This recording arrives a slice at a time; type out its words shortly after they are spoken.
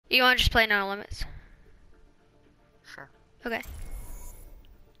You want to just play No Limits? Sure. Okay.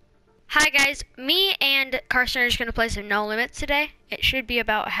 Hi guys, me and Carson are just gonna play some No Limits today. It should be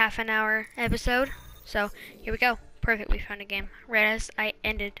about a half an hour episode. So here we go. Perfect, we found a game. Right as I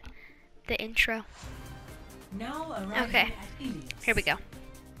ended the intro. Okay, here we go.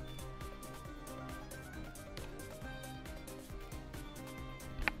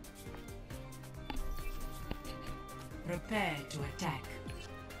 Prepare to attack.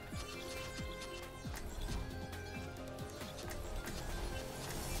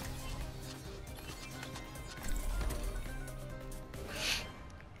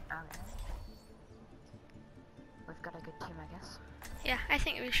 We've got a good team, I guess. Yeah, I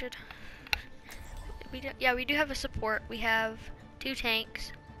think we should. We do have a support. We have 2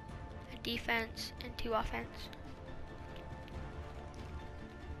 tanks, a defense, and 2 offense.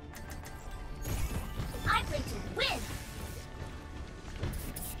 I play to win.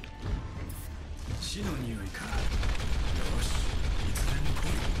 死の匂いか。よし、いつでも来い。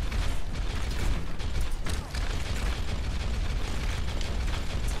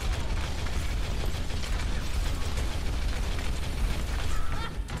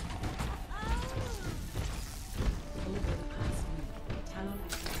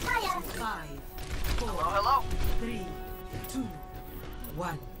Hello. 3, 2,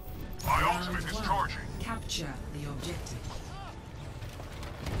 1. My ultimate is charging. Capture the objective.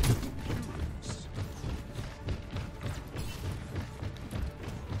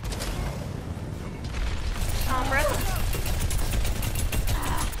 Sombra.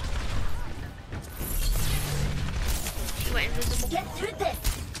 She went invisible. Get through this.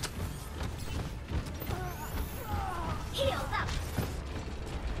 Heal up.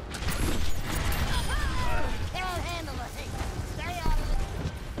 Can't handle it. Stay out of it.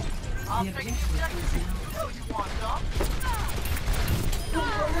 I'll The take objective you is now. you want, dog?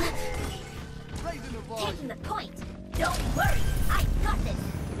 Taking the point. Don't worry. I got this.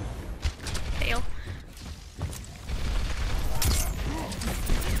 Fail.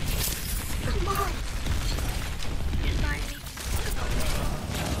 Come on. She's behind me.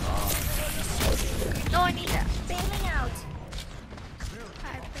 No, I need that. Bailing out. I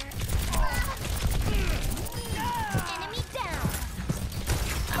bet. Enemy down.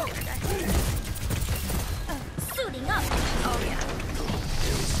 I'm gonna die. Suiting up. Oh yeah.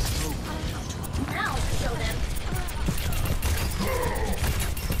 Now show them.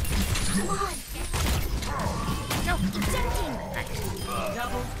 Come on. No. Ejecting. Nice.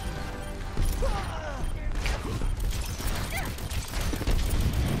 Double.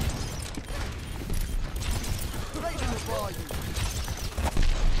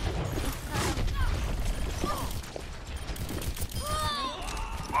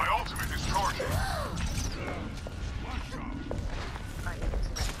 My ultimate is charging.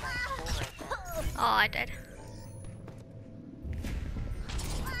 Oh, I died.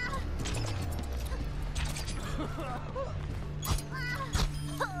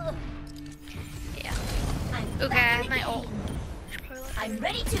 Yeah. I'm Okay, I back have in my the ult. game. I'm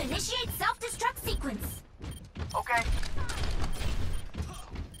ready to initiate self-destruct sequence. Okay.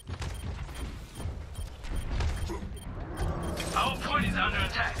 Our point is under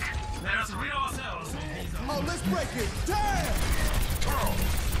attack. Let us rid ourselves. Come on, let's break it. Damn!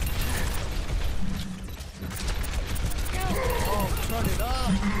 Oh, turn it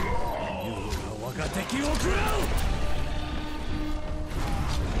up. 我が敵を食らう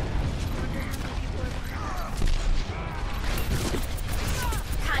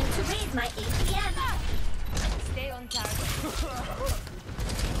Time to raise my APM. Stay on target.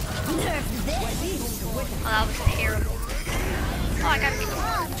 Nerf this. Oh, that was terrible. Oh, I got people.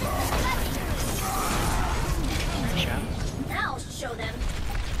 Nice job. Now show them.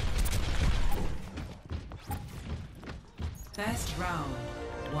 First round.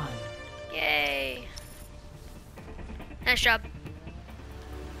 1. Yay. Nice job.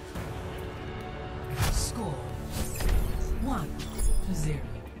 Score 1-0.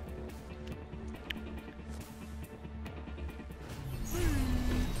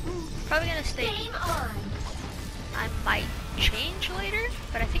 Probably gonna stay. Game on. I might change later,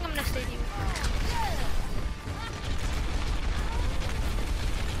 but I think I'm gonna stay even for now.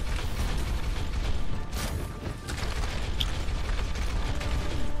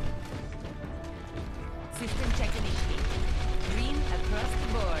 System check initiated. Green across the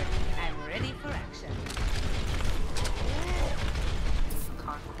board. I'm ready for action.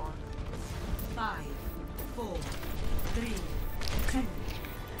 Concord. 5, 4, 3, 2,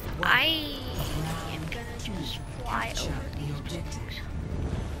 1. I am gonna just fly Capture over the these objective. blocks.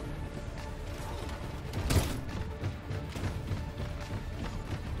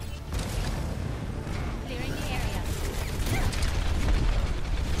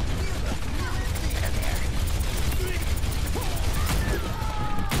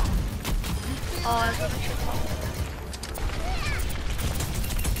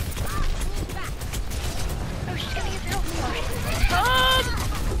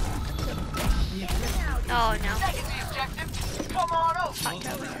 Oh no. Taking the objective. Come on over.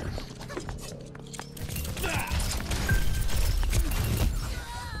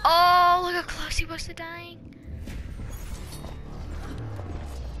 Oh, look how close he was to dying.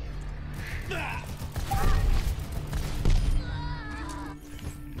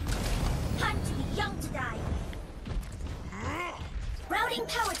 Time to be young to die. Routing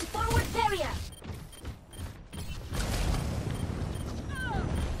power to forward barrier.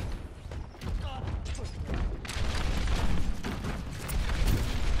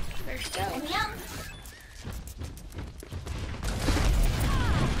 There's still. I'm young.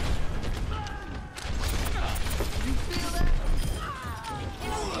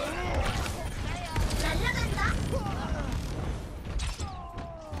 La la la la.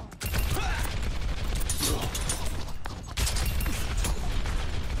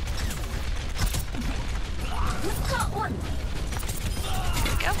 Who's caught one?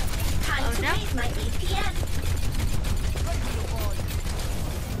 There we go. Time to no. raise my APM.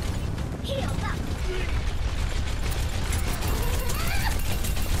 Heal up.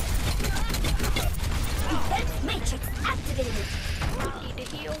 Defense matrix activated. Need to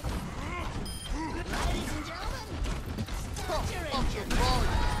heal.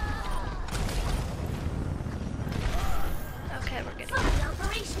 Okay, we're good. Fully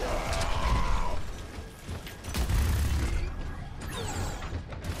operational.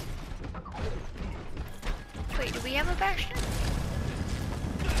 Wait, do we have a bastion?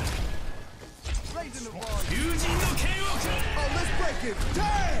 Oh, let's break it.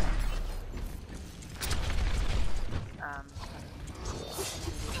 Damn!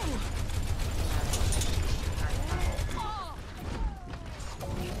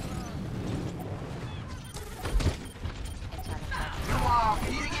 Come on, we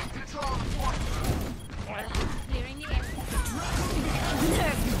need to get control of the point. Clearing the air.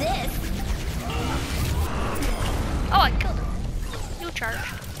 Nerf this. Oh, I killed him. No charge.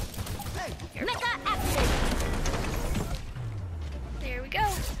 Mecha active. There we go.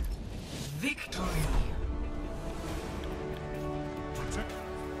 Victory.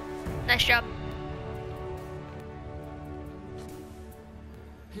 Nice job.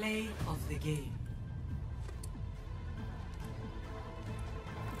 Play of the game.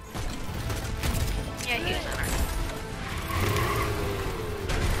 Yeah, he was on our.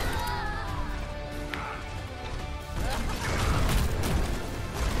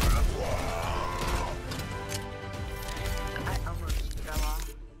 I almost fell off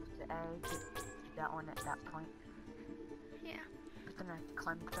the edge. That one at that point. Yeah. But then I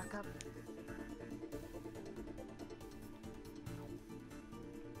climbed back up.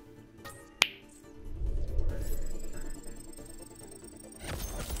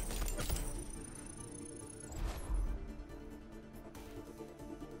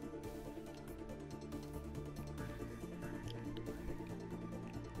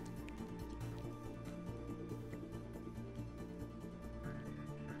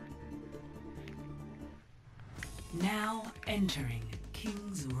 Now entering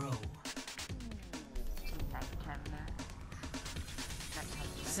King's Row. Next time, next time.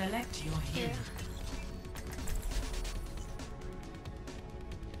 Select your hero. Yeah.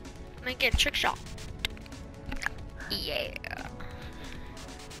 I'm gonna get a trick shot. Yeah.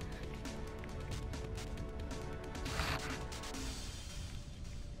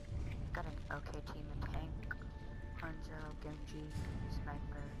 Got an okay team in tank. Hanzo, Genji,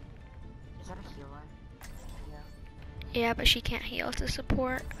 Sniper. Is that a healer? Yeah. Yeah, but she can't heal as a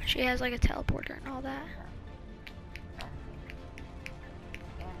support. She has like a teleporter and all that.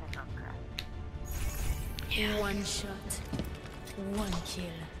 And a Junkrat. Yeah. One shot, one kill.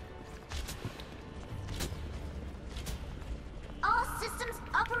 All systems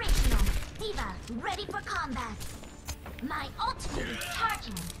operational. Diva, ready for combat. My ultimate is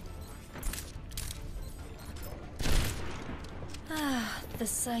charging. Ah, the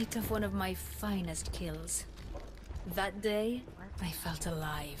sight of one of my finest kills. That day, I felt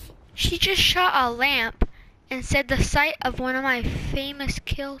alive. She just shot a lamp and said the sight of one of my famous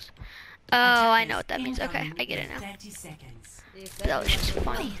kills. Oh, I know what that means. Okay, I get it now. 30 seconds. That was just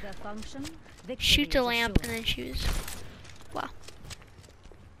funny. Shoots a lamp and then shoots. Wow.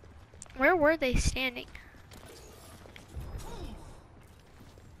 Where were they standing?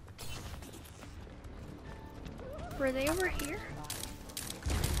 Were they over here?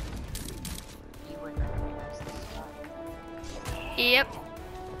 You would recognize this spot. Yep.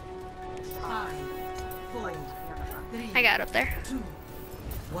 5, 4, 3, I got up there. 2,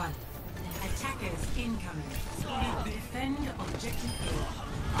 1. Attackers incoming. Defend objective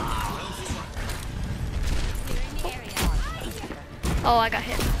Oh, I got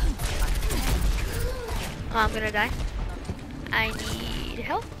hit. Oh, I'm gonna die. I need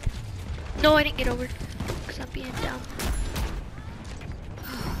help. No, I didn't get over because I'm being dumb.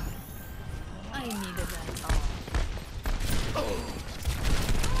 I needed that. Oh.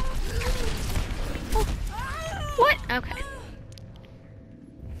 What? Okay.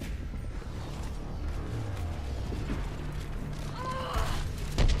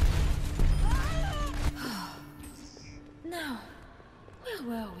 Now, where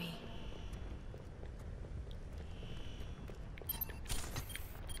were we?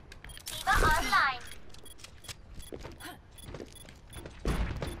 Diva online.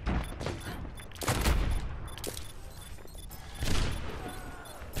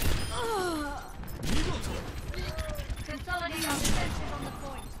 Consolidating defenses on the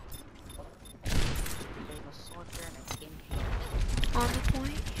point. There's a soldier and a king. On the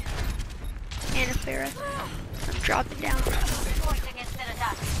point. And a Ferris. I'm dropping down. Point against an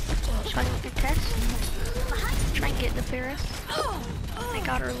attack. So I can contest. Try and get the Ferris. I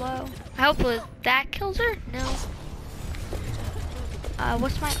got her low. Hopefully that kills her? No.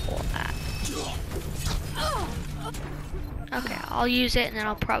 What's my ult at? Okay, I'll use it and then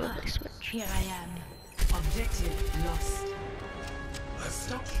I'll probably switch. Here I am. Objective lost.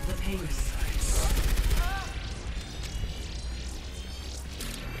 Stop the pace.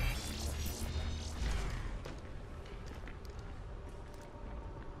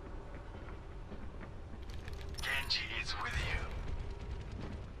 Genji is with you.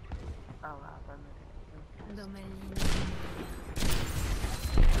 Oh wow, they're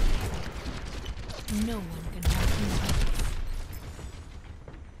No one can help me.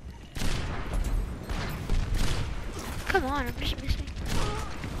 Come on, I'm just missing.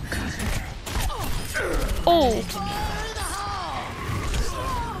 Oh!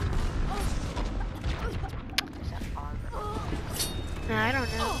 Is that on? I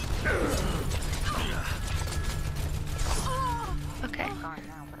don't know. Okay, Gone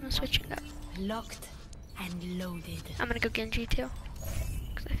now, but I'm switching up. Locked and loaded. I'm gonna go Genji too.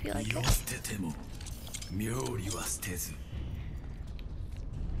 Because I feel like 身を it. 捨てても妙理は捨てず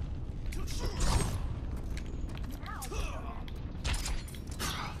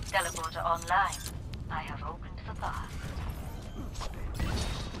Teleporter online. I have opened the path.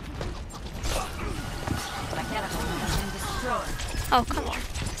 My teleporter has been destroyed. Oh, come on.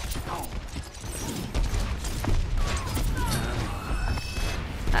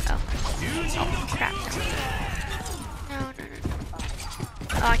 Uh-oh. Oh, crap. No.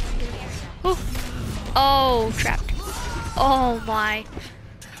 Oh, I can get him. Ooh. Oh, trapped. Oh, my.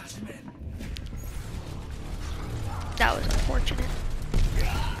 That was unfortunate.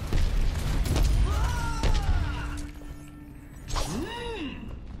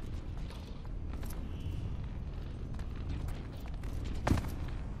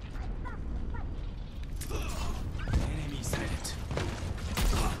 Enemy sighted.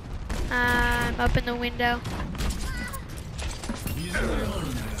 I'm up in the window. 水のよう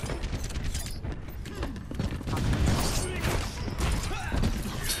になる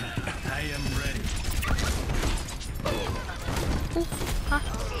I am ready. Ooh. Huh?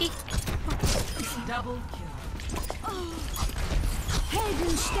 Double kill.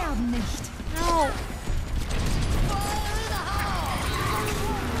 Helden sterben nicht. No.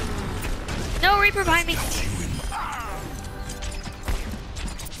 No, Reaper behind me.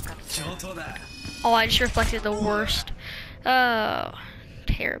 上等だ Oh, I just reflected the worst. Oh,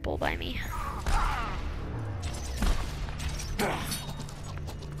 terrible by me.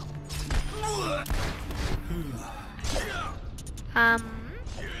 Um,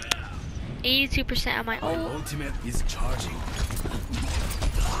 82% of my My ult. ultimate is charging.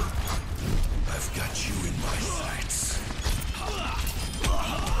 I've got you in my sights.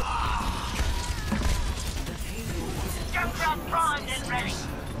 Junkrat primed and ready.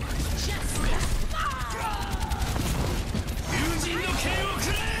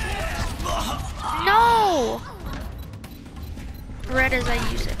 No! Red as I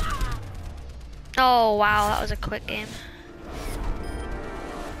use it. Oh, wow, that was a quick game.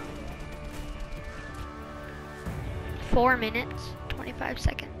 Four minutes, 25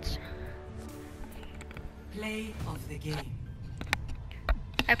 seconds. Play of the game.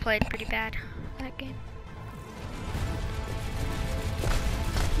 I played pretty bad that game.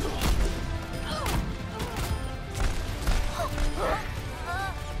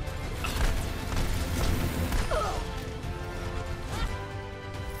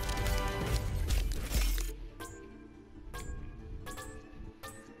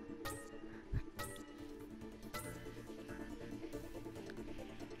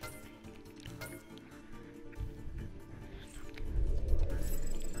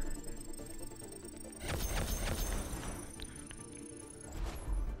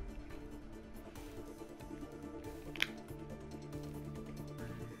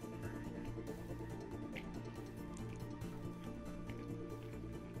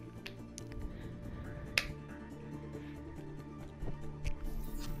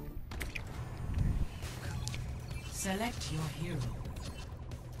 Select your hero.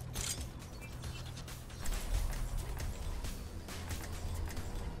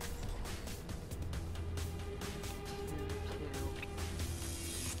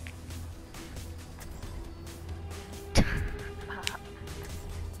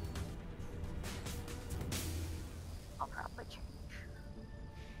 I'll probably change.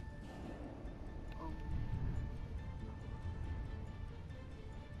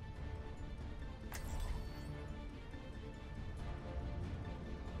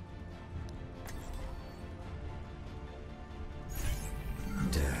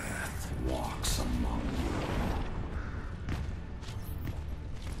 Death walks among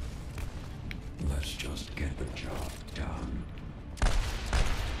you. Let's just get the job done.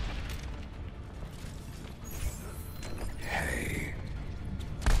 Hey.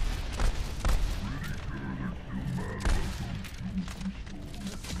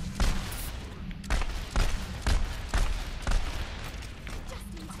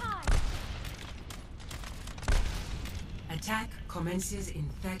 Attack commences in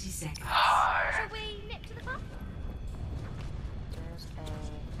 30 seconds. Shall we nip to the pub? There's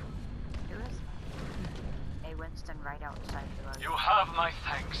who is that? A Winston right outside the road. You have my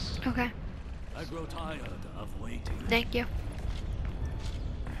thanks. Okay. I grow tired of waiting. Thank you.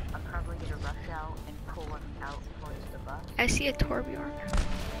 I'm probably gonna rush out and pull him out towards the bus. I see a Torbjorn.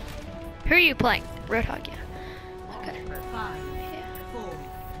 Who are you playing? Roadhog, yeah. Okay. 5, Yeah. 4,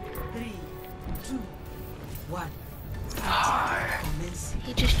 3, 2, 1. Attack commencing.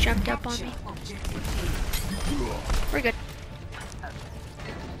 He just jumped up on me. Objective We're good.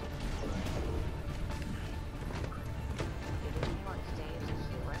 Did anyone stay as a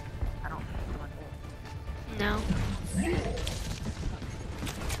healer? I don't think anyone did. No.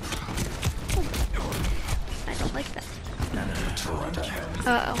 I don't like that.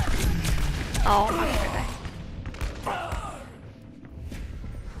 Uh-oh. Oh, I'm gonna die.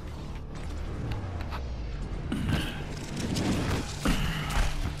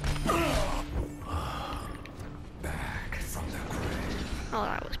 Back from the grave. Oh,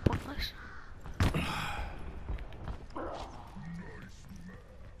 that was pointless.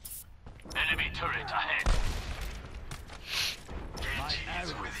 Enemy turret ahead. My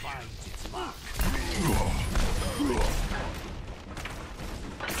arrow finds its mark.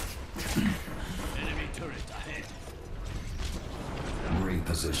 Enemy turret ahead.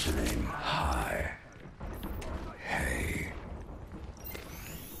 Repositioning. High. Hey.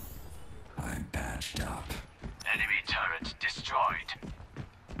 I'm patched up. Enemy turret destroyed.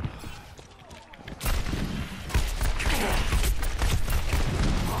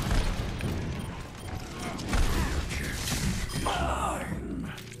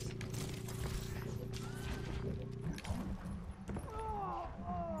 Mine.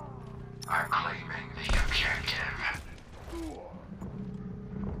 I'm claiming the objective.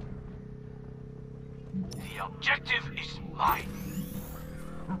 The objective is mine.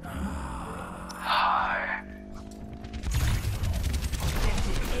 Hi.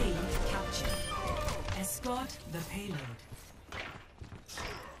 Objective A captured. Escort the payload.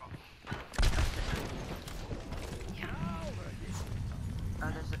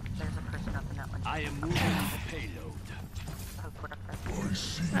 Oh, there's a person up in that one. I am moving the payload. Oh, put up there. Oh,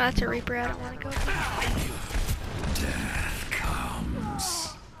 that's a Reaper. I don't want to go. Death comes.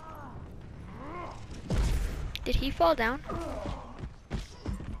 Did he fall down?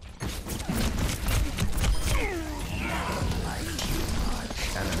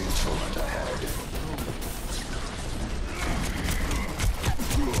 Enemy turret ahead.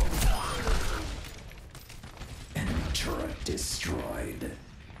 Enemy turret destroyed.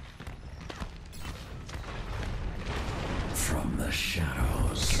 From the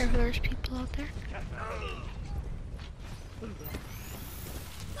shadows. Careful, there's people out there.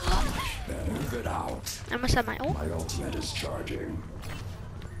 Move it out. I must have my ult. My ultimate is charging.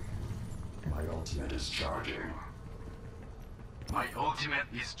 My ultimate is charging. My ultimate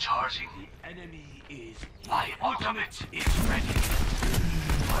is charging. The enemy is. My ultimate is ready.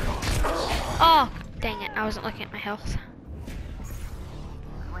 My ultimate is Oh, dang it. I wasn't looking at my health.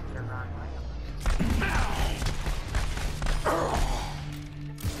 I went the wrong way.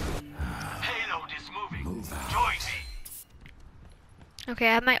 Payload is moving. Move out. Join me. Okay,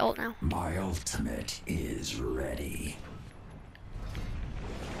 I have my ult now. My ultimate is ready.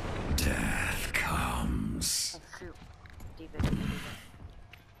 Death comes. Oh, shoot. David.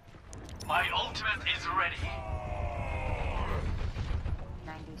 My ultimate is ready.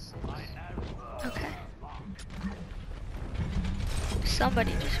 96. Okay.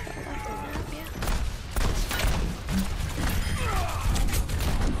 Somebody just fell off the map, yeah.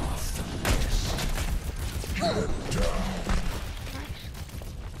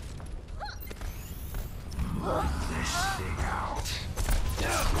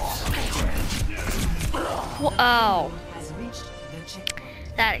 Oh, Has reached the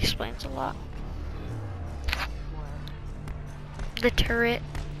checkpoint. that explains a lot. The turret.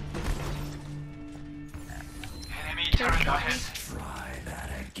 Enemy Turret turret got me. ahead. Try that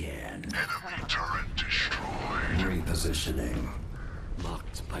again. Enemy turret destroyed. Repositioning.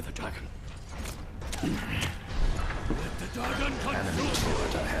 Locked by the dragon. Let the dragon enemy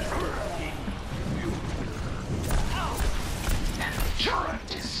turret ahead. Turret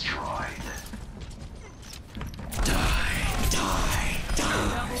destroyed.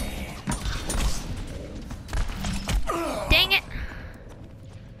 Dang it!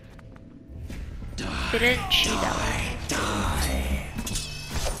 They didn't cheat that one.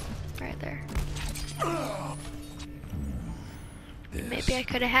 Right there. Maybe I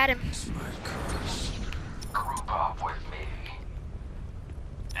could have had him. My curse. Group up with me.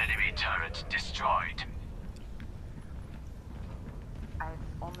 Enemy turret destroyed. I've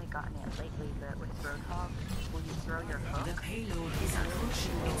only gotten it lately, but with Roadhog, when you throw your hook, The payload is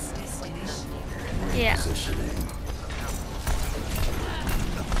approaching its destination. Yeah. Positioning.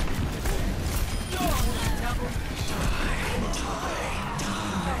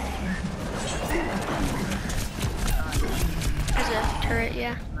 As a turret,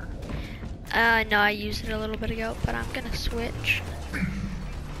 yeah. No, I used it a little bit ago, but I'm gonna switch. I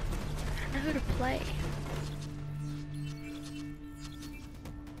don't know who to play.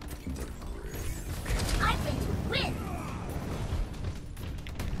 I think we win.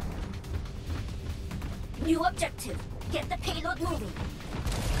 New objective. Get the payload moving.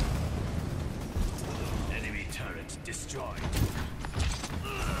 Enemy turret destroyed.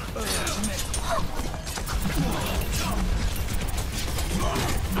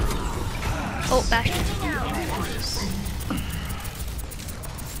 Oh, Bastion.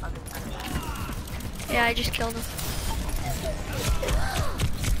 Yeah, I just killed him.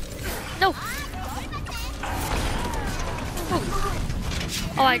 No!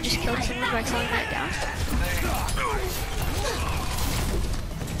 Oh, I just killed someone by slowing that down.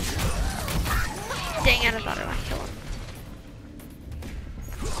 Dang it, I thought I might kill him.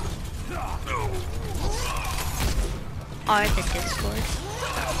 Oh, it's a Discord.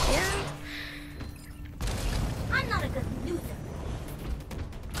 Yeah. I'm not a good loser.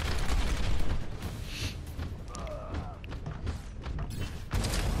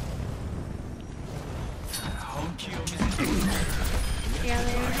 Yeah,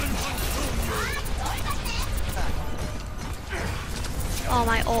 they are. Oh,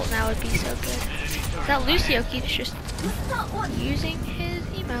 my ult now would be so good. That Lucio keeps just using his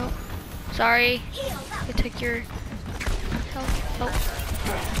emote. Sorry, I took your health. Oh.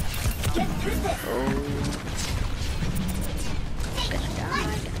 Gonna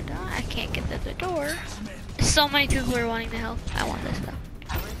die. I can't get to the door. So many people are wanting the health. I want this though.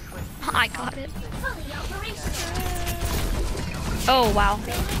 I got it. Fully operational. Oh wow.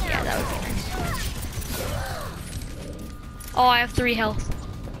 Yeah, that would be nice. Oh, I have 3 health.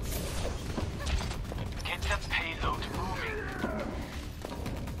 Get the payload moving.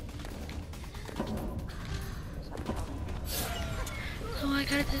 Oh, I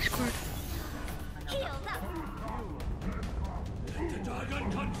got a Discord. Healed up. Let the dragon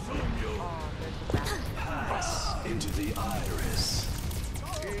consume you. Pass into the iris.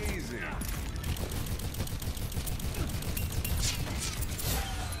 Easy.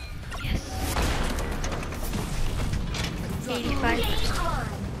 Yes. 85%.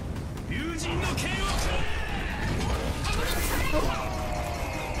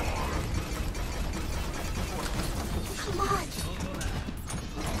 Come on.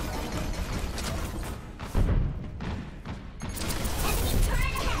 Enemy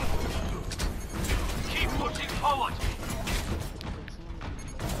turret ahead. Keep pushing forward.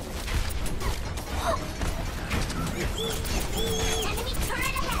 Enemy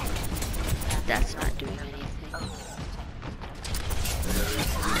turret ahead. That's not doing anything.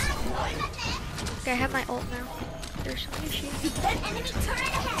 Okay, I have my ult now. There's some issue. Enemy turret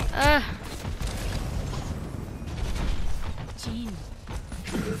ahead. Jean.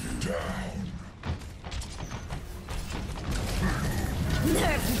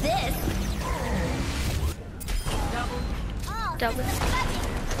 Nerf this. Double.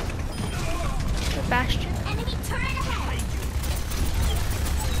 The Bastion Enemy turret ahead.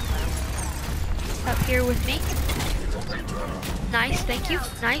 up here with me. Nice, thank you.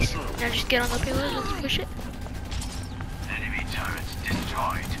 Nice. Now just get on the payload. Let's push it. Enemy turret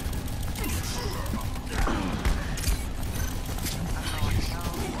destroyed.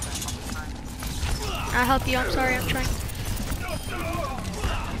 I'll help you. I'm sorry. I'm trying.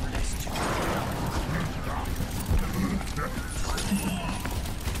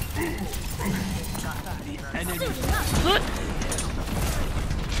 The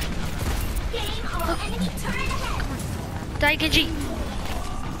Enemy turret ahead. Die, Genji.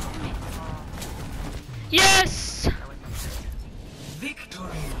 Yes! Victory.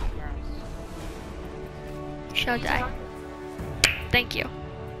 Shall die. Thank you.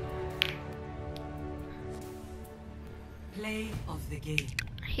 Play of the game.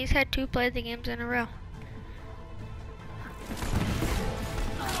 He's had 2 play the games in a row.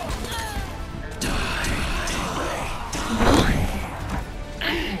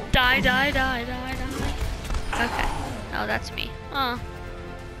 Die, die, die, die, die. Okay. Oh, that's me. Oh.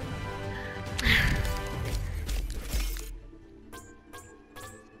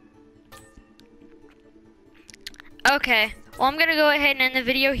 Okay. Well, I'm gonna go ahead and end the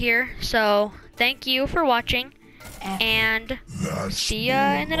video here. So, thank you for watching. And see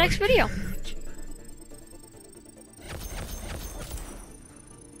ya in the next video.